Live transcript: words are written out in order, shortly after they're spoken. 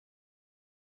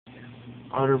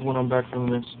Alright everyone, I'm back from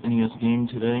this NES game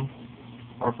today.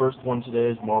 Our first one today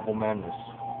is Marble Madness.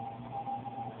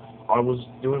 I was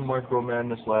doing Micro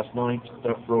Madness last night,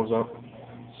 that froze up,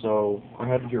 so I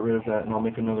had to get rid of that and I'll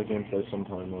make another gameplay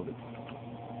sometime of it.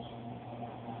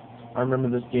 I remember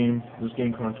this game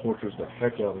kind of tortures the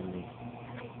heck out of me.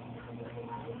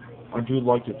 I do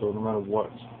like it though, no matter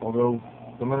what. Although,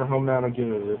 no matter how mad I get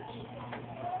at it,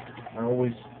 I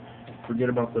always forget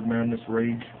about the madness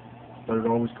rage, but it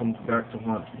always comes back to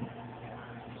haunt me.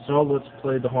 So let's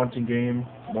play the haunting game,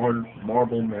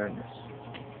 Marble Madness.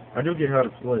 I do get how to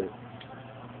play it.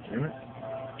 Damn it.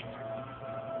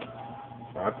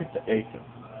 I picked the 8th.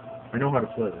 I know how to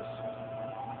play this.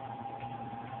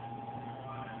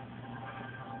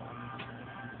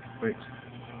 Wait.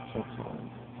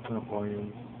 Subtime. Not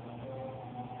volume.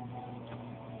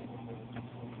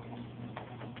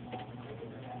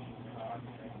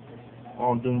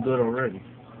 Oh, I'm doing good already.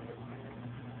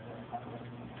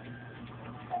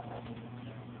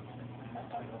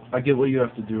 I get what you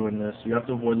have to do in this. You have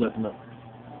to avoid letting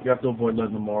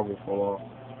the marble fall off.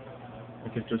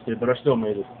 Like it just did, but I still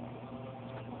made it.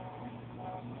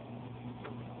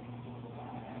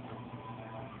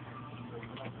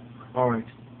 Alright.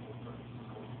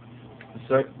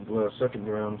 The second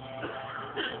round.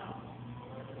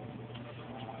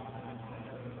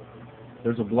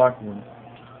 There's a black one.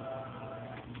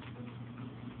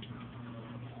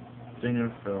 Dang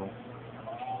it, fell.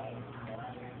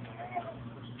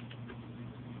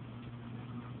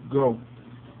 Go.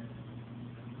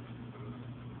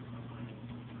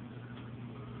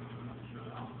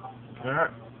 Ah,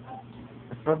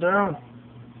 I fell down.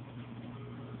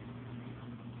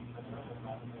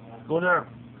 Go down.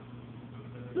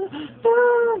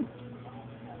 Down.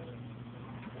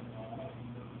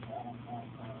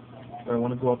 I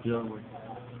want to go up the other way.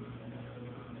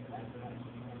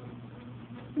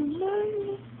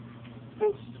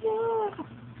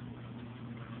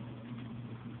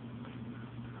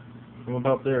 I'm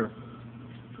about there.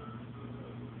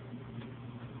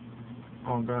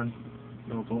 Oh god.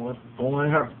 No, don't let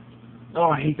it happen. Oh,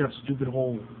 I hate that stupid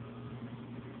hole.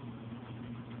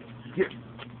 Yeah.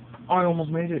 Oh, I almost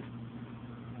made it.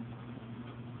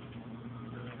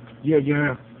 Yeah,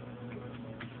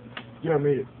 I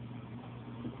made it.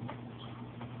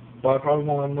 But I probably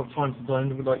won't have enough time to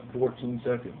end with like 14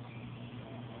 seconds.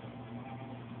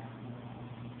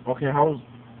 Okay, how is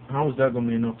that gonna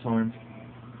be enough time?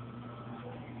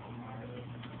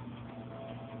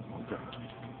 Okay.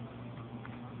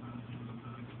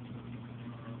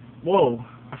 Whoa!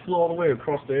 I flew all the way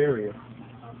across the area.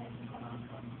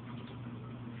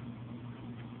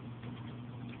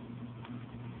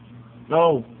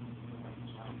 No!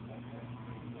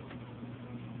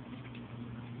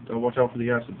 Gotta watch out for the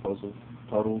acid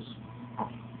puddles. Oh.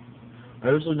 I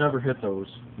usually never hit those.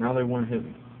 Now they won't hit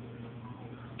me.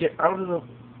 Get out of the...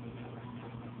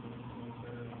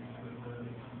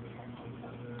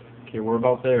 Okay, we're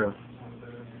about there.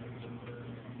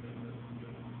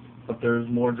 But there's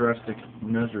more drastic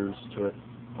measures to it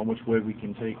on which way we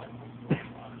can take.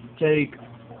 Take!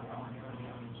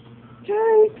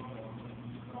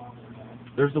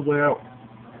 There's the way out.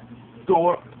 Go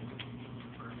up!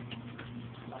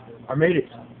 I made it!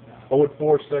 Oh, at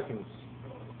 4 seconds.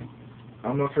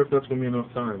 I'm not sure if that's going to be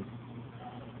enough time.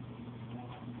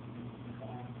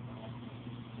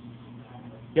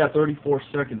 Yeah, 34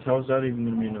 seconds. How is that even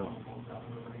going to be enough?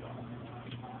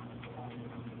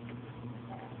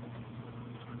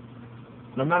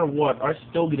 No matter what, I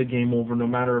still get a game over no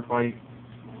matter if I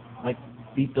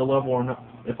beat the level or not,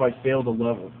 if I fail the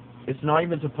level. It's not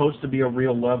even supposed to be a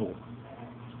real level.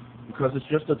 Because it's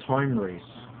just a time race.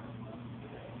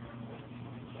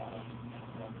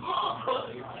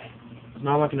 It's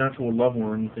not like an actual level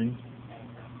or anything.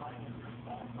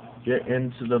 Get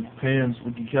into the pans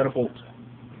with the catapult.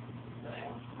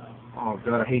 Oh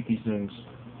god, I hate these things.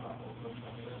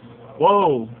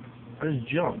 Whoa! I just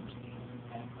jumped.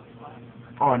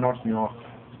 Oh, it knocks me off.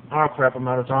 Oh crap, I'm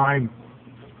out of time.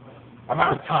 I'm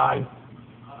out of time!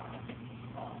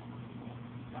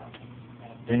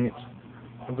 Dang it.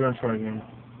 I'm gonna try again.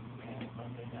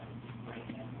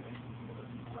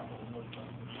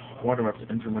 Why do I have to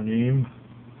enter my name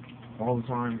all the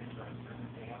time?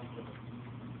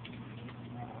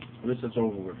 At least it's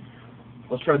over with.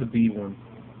 Let's try the B one.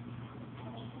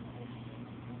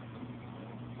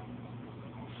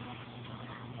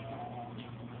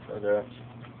 Try that.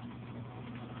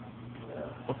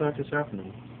 What the heck is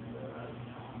happening?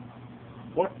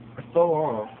 What? I fell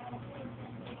off.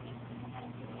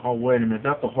 Oh, wait a minute.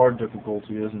 That's the hard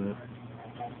difficulty, isn't it?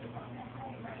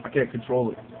 I can't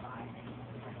control it.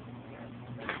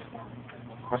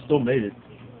 I still made it.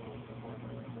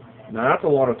 Now that's a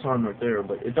lot of time right there,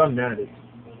 but it doesn't add it.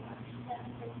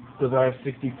 Because I have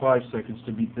 65 seconds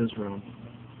to beat this round.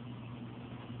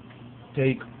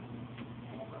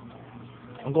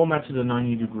 I'm going back to the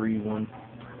 90-degree one.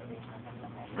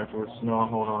 Afterwards, no,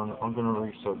 hold on. I'm gonna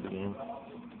restart the game.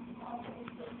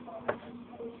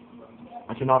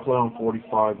 I cannot play on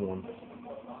 45 one.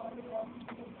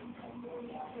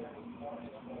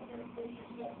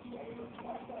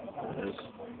 There it is.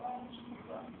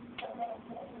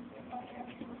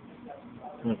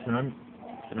 No,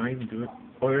 can I even do it?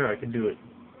 Oh yeah, I can do it.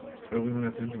 I don't even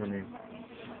have to enter my name.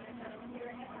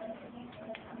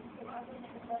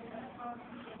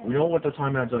 We know what the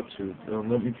time adds up to.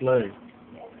 Let me play.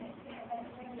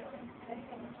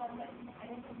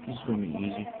 This is gonna be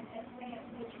easy.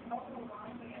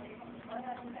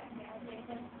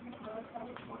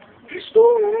 He's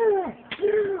still there!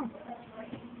 Yeah!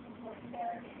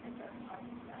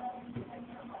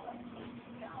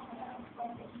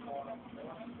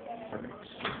 Alright.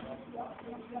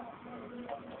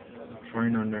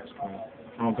 Trying our next one.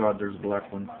 Oh god, there's a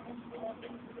black one.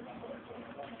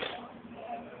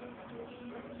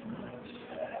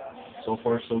 So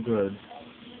far, so good.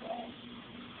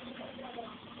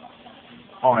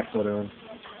 Oh, I fell down.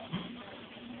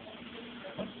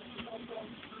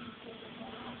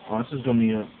 Oh, this is gonna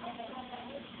be it.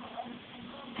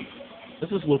 This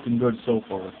is looking good so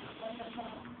far.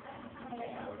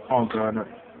 Oh god, no.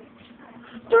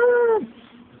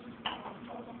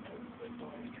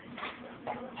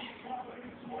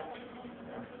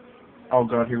 Oh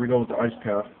god, here we go with the ice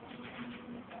path.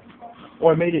 Oh,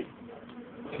 I made it!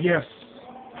 Yes!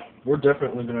 We're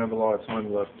definitely gonna have a lot of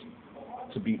time left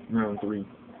to beat round 3.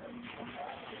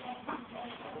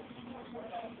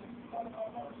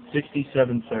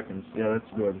 67 seconds. Yeah,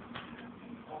 that's good.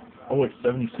 Oh wait,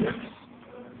 76?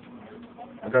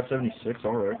 I got 76,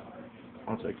 alright.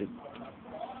 I'll take it.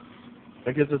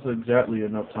 That gives us exactly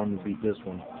enough time to beat this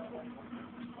one.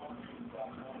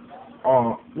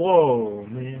 Oh, whoa,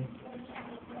 man.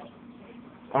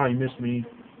 Oh, you missed me.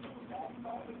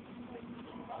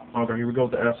 Okay, here we go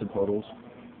with the acid puddles.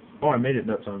 Oh, I made it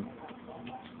that time.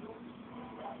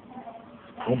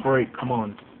 Don't break, come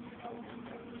on.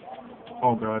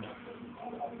 Oh god.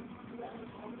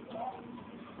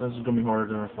 This is gonna be harder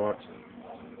than I thought.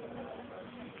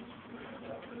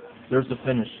 There's the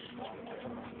finish.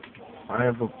 I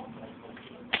have a...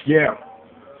 Yeah!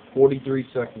 43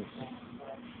 seconds.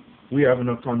 We have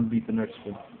enough time to beat the next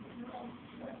one.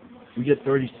 We get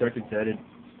 30 seconds added.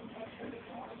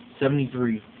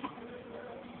 73.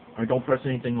 Alright, don't press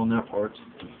anything on that part.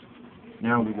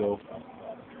 Now we go.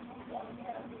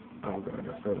 Oh god,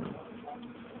 I fell down.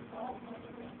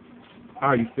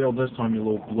 Ah, you failed this time, you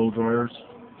little blow dryers.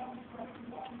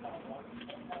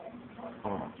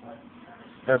 Oh.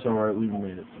 That's alright, we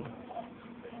made it.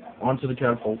 On to the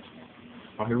catapult.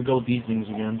 Oh, here we go with these things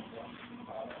again.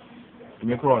 Get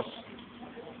me across.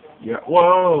 Yeah,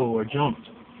 whoa, I jumped.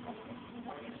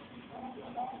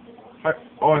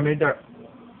 Oh, I made that.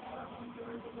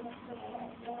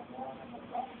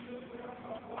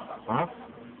 Huh?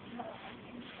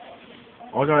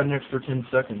 Oh, I got an extra 10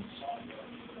 seconds.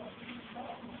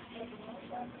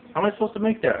 How am I supposed to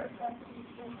make that?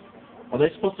 Are they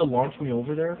supposed to launch me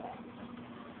over there?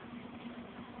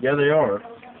 Yeah, they are.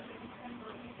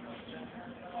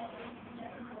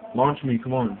 Launch me,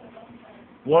 come on.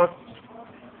 What?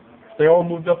 They all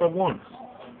moved up at once.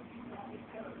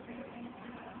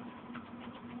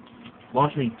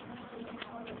 Launch me.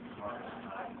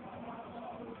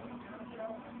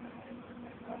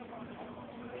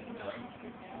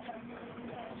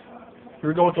 Here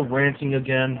we go with the ranting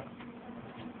again.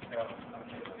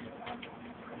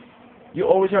 You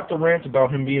always have to rant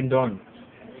about him being done.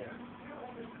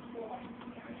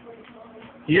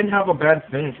 He didn't have a bad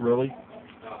finish, really.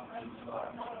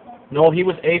 No, he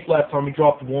was 8th last time. He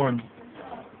dropped 1.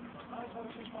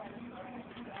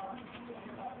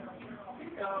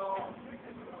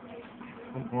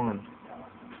 Come on.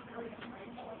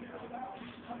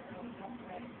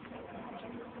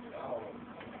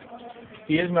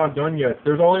 He is not done yet.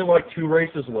 There's only like 2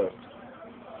 races left.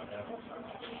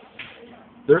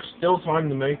 There's still time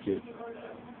to make it.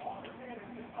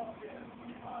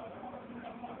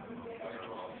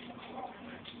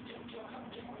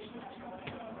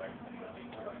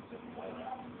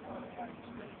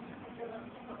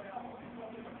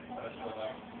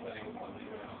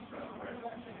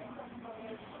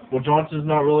 Well, Johnson's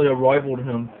not really a rival to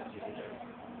him.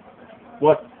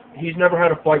 What? He's never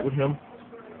had a fight with him.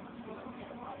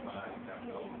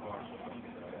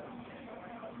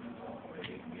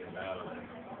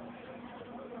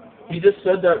 He just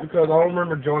said that because I don't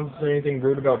remember John saying anything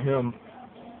rude about him.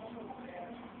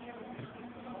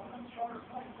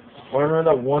 I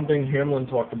remember that one thing Hamlin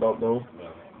talked about, though.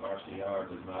 RCR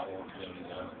does not want Jimmy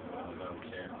Johnson to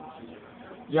chair.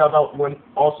 Yeah, about when,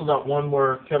 also that one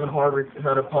where Kevin Harvick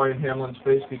had a pie in Hamlin's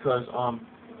face because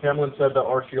Hamlin said that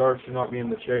RCR should not be in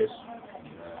the chase.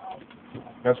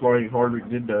 That's why Harvick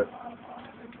did that.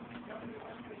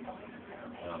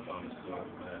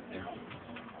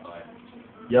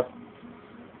 Yep.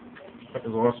 That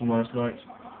was awesome last night.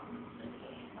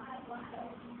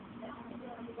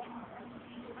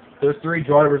 There's 3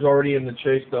 drivers already in the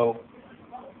chase, though.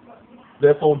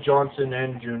 Biffle, Johnson,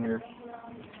 and Junior.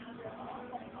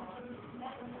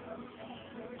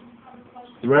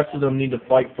 The rest of them need to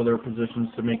fight for their positions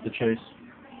to make the chase.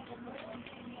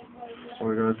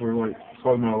 Sorry guys, we're like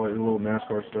talking about like a little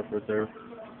NASCAR stuff right there.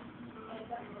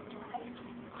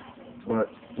 But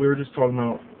we were just talking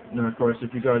about NASCAR.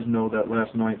 If you guys know that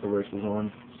last night the race was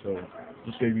on, so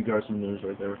just gave you guys some news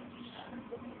right there.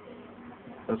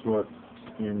 That's what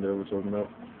me and Dale were talking about.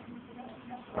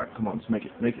 Alright, come on, let's make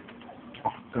it. Make it.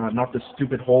 Oh god, not this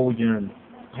stupid hole again.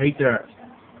 I hate that.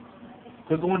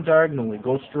 Quit going diagonally,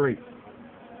 go straight.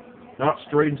 Not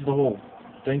straight into the hole.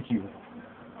 Thank you.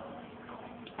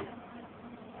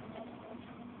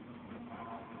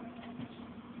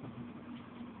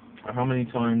 How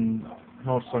much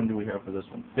time do we have for this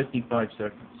one? 55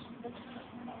 seconds.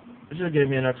 They should have gave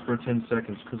me an extra 10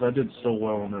 seconds because I did so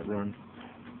well on that run.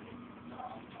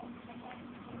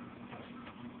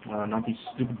 Not these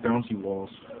stupid bouncy walls.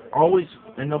 I always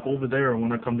end up over there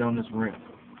when I come down this ramp.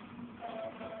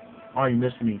 Oh, you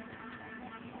missed me.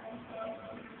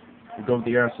 We go with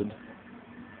the acid.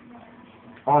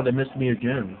 Oh, they missed me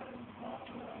again.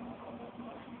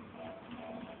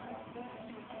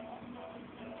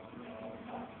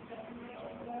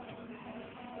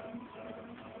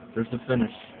 There's the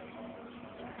finish.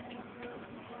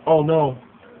 Oh no.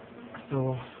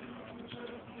 No,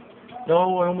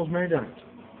 I almost made that.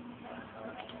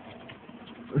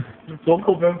 Don't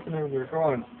go bouncing over there, come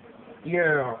on.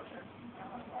 Yeah.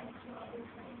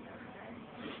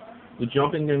 The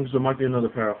jumping things, there might be another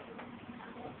path.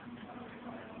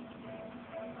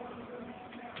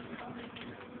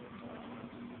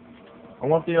 I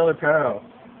want the other path.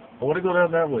 I want to go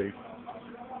down that way.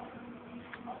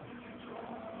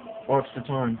 Watch the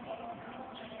time.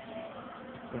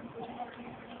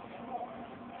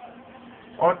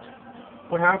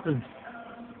 What happened?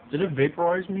 Did it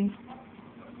vaporize me?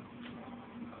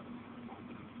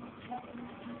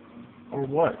 Or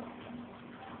what?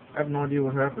 I have no idea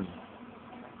what happened.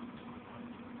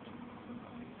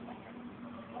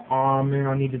 Aw, man,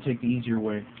 I need to take the easier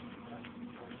way.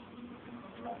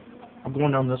 I'm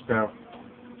going down this path.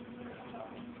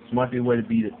 This might be a way to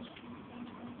beat it.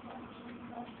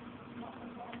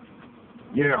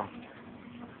 Yeah.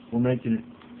 We're making it.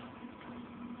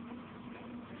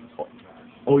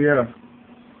 Oh yeah.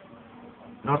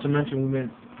 Not to mention we made...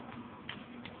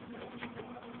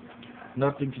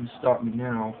 Nothing can stop me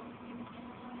now.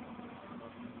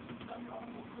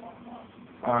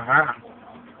 Aha!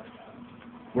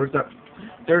 Where's that?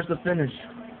 There's the finish.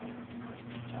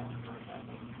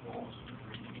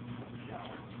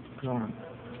 Come on.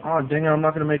 Oh, dang it, I'm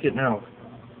not gonna make it now.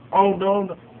 Oh, no,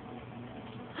 no.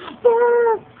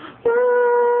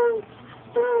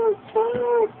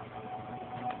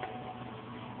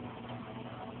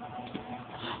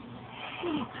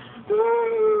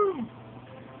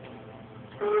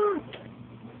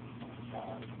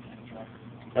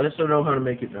 I just don't know how to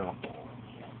make it now.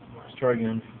 Let's try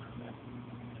again.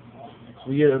 So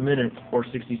we get a minute, or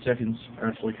 60 seconds,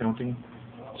 actually counting,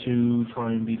 to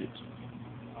try and beat it.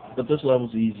 But this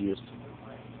level's the easiest.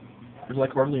 There's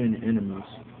like hardly any enemies.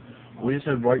 We just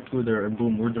head right through there and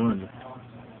boom, we're done.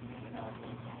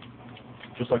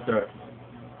 Just like that.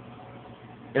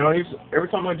 And every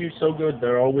time I do so good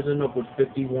there, I always end up with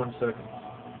 51 seconds.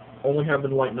 Only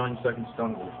having like 9 seconds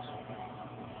done with it.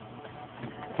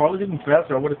 Probably getting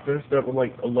faster, I would have finished that with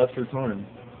like a lesser time.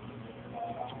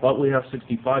 But we have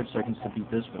 65 seconds to beat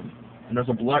this one. And there's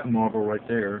a black marble right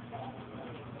there.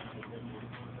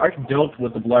 I've dealt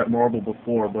with the black marble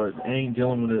before, but I ain't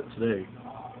dealing with it today.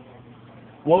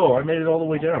 Whoa, I made it all the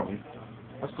way down.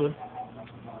 That's good.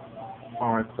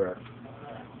 Alright, crap.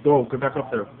 Go, get back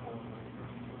up there.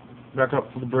 Back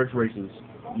up for the bridge races.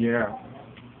 Yeah.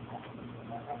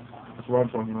 That's what I'm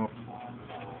talking about.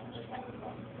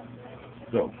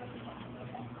 Go.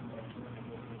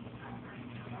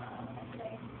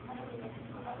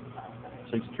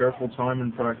 Takes careful time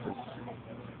and practice.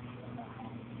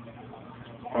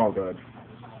 Oh god.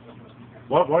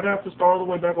 What? Why'd I have to start all the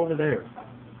way back over there?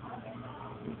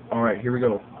 Alright, here we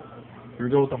go. Here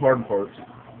we go with the hard parts.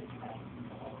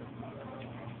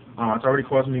 It's already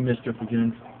causing me mischief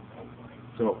again.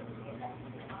 So,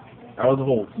 out of the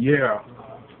hole. Yeah.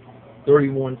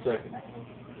 31 seconds.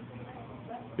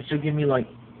 It should give me like,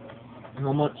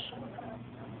 how much?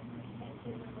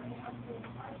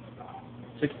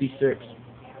 66.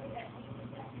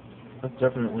 That's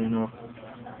definitely enough.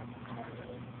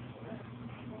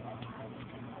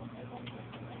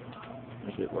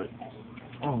 Make it like,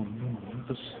 oh no, what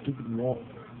a stupid wall.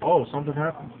 Oh, something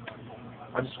happened.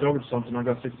 I discovered something. I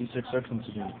got 66 seconds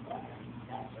again.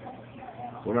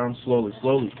 Go down slowly,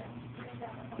 slowly.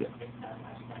 Yeah.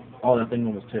 Oh, that thing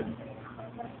almost hit me.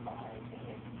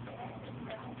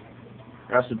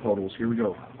 Acid puddles, here we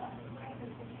go.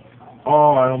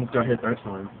 Oh, I almost got hit that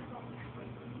time.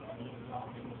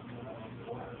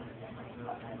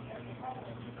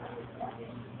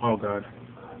 Oh god.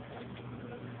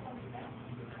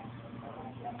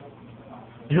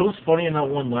 It was funny in that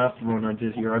one last run I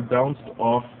did here. I bounced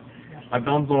off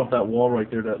that wall right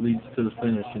there that leads to the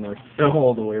finish, and I fell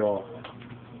all the way off.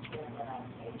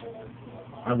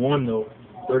 I won though.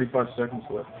 35 seconds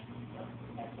left.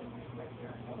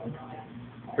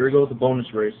 Here we go with the bonus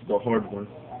race, the hard one.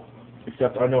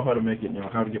 Except I know how to make it now,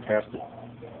 how to get past it.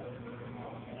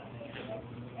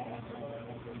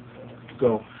 Let's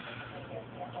go.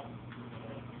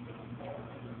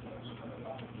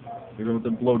 Here we go with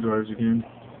the blow dryers again.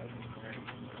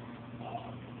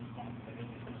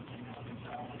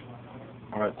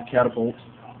 Alright, the catapult.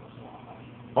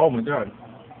 Oh my god.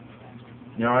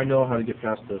 Now I know how to get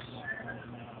past this.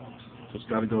 Just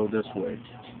gotta go this way.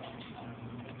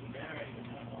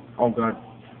 Oh god.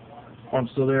 Oh, I'm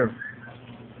still there.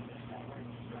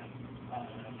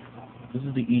 This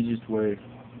is the easiest way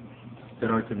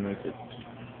that I can make it.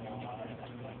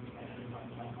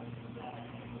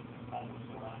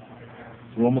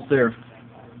 We're almost there.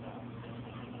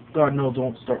 God, no,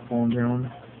 don't start falling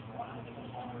down.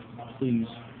 Please.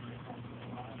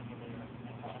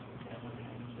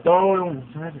 No, I don't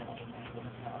have it.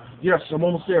 Yes, I'm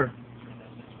almost there.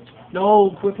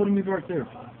 No, quit putting me right there.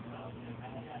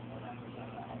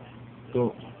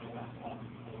 Go.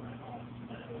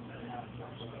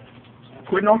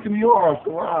 Quit knocking me off,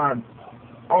 come on.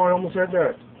 Oh, I almost had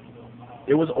that.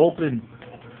 It was open.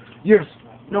 Yes.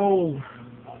 No.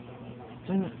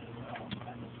 Dang it.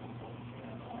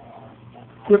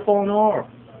 Quit falling off.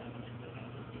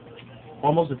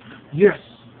 Almost. Yes.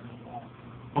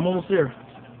 I'm almost there.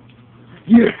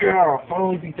 Yeah.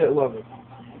 Finally beat that level.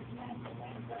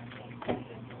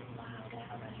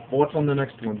 What's on the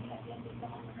next one?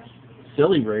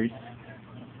 Silly race.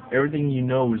 Everything you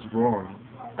know is wrong.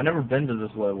 I've never been to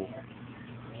this level.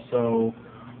 So,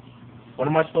 what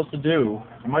am I supposed to do?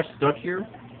 Am I stuck here?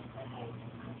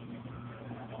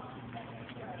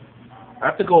 I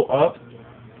have to go up?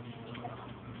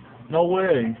 No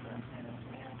way.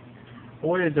 No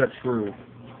way is that true.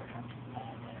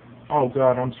 Oh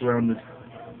god, I'm surrounded.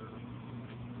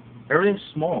 Everything's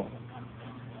small.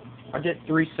 I get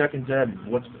 3 seconds in.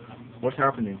 What's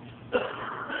happening?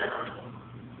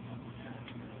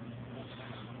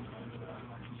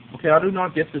 Okay, I do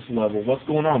not get this level. What's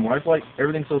going on? Why is like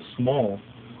everything so small?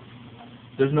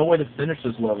 There's no way to finish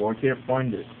this level. I can't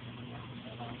find it.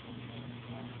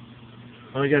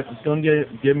 I guess it's gonna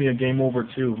give me a game over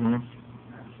too, huh?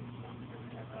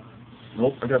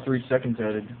 Nope, I got 3 seconds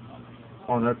added.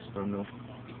 Oh, that's done though.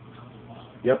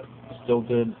 Yep, still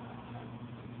good.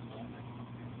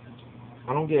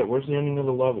 I don't get it. Where's the ending of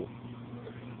the level?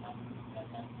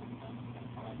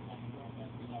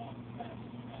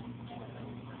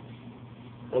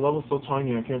 The level's so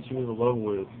tiny I can't see where the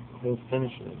level is. The whole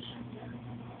finish is.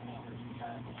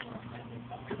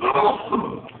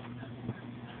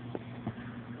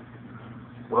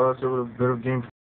 Well, that's a bit of game.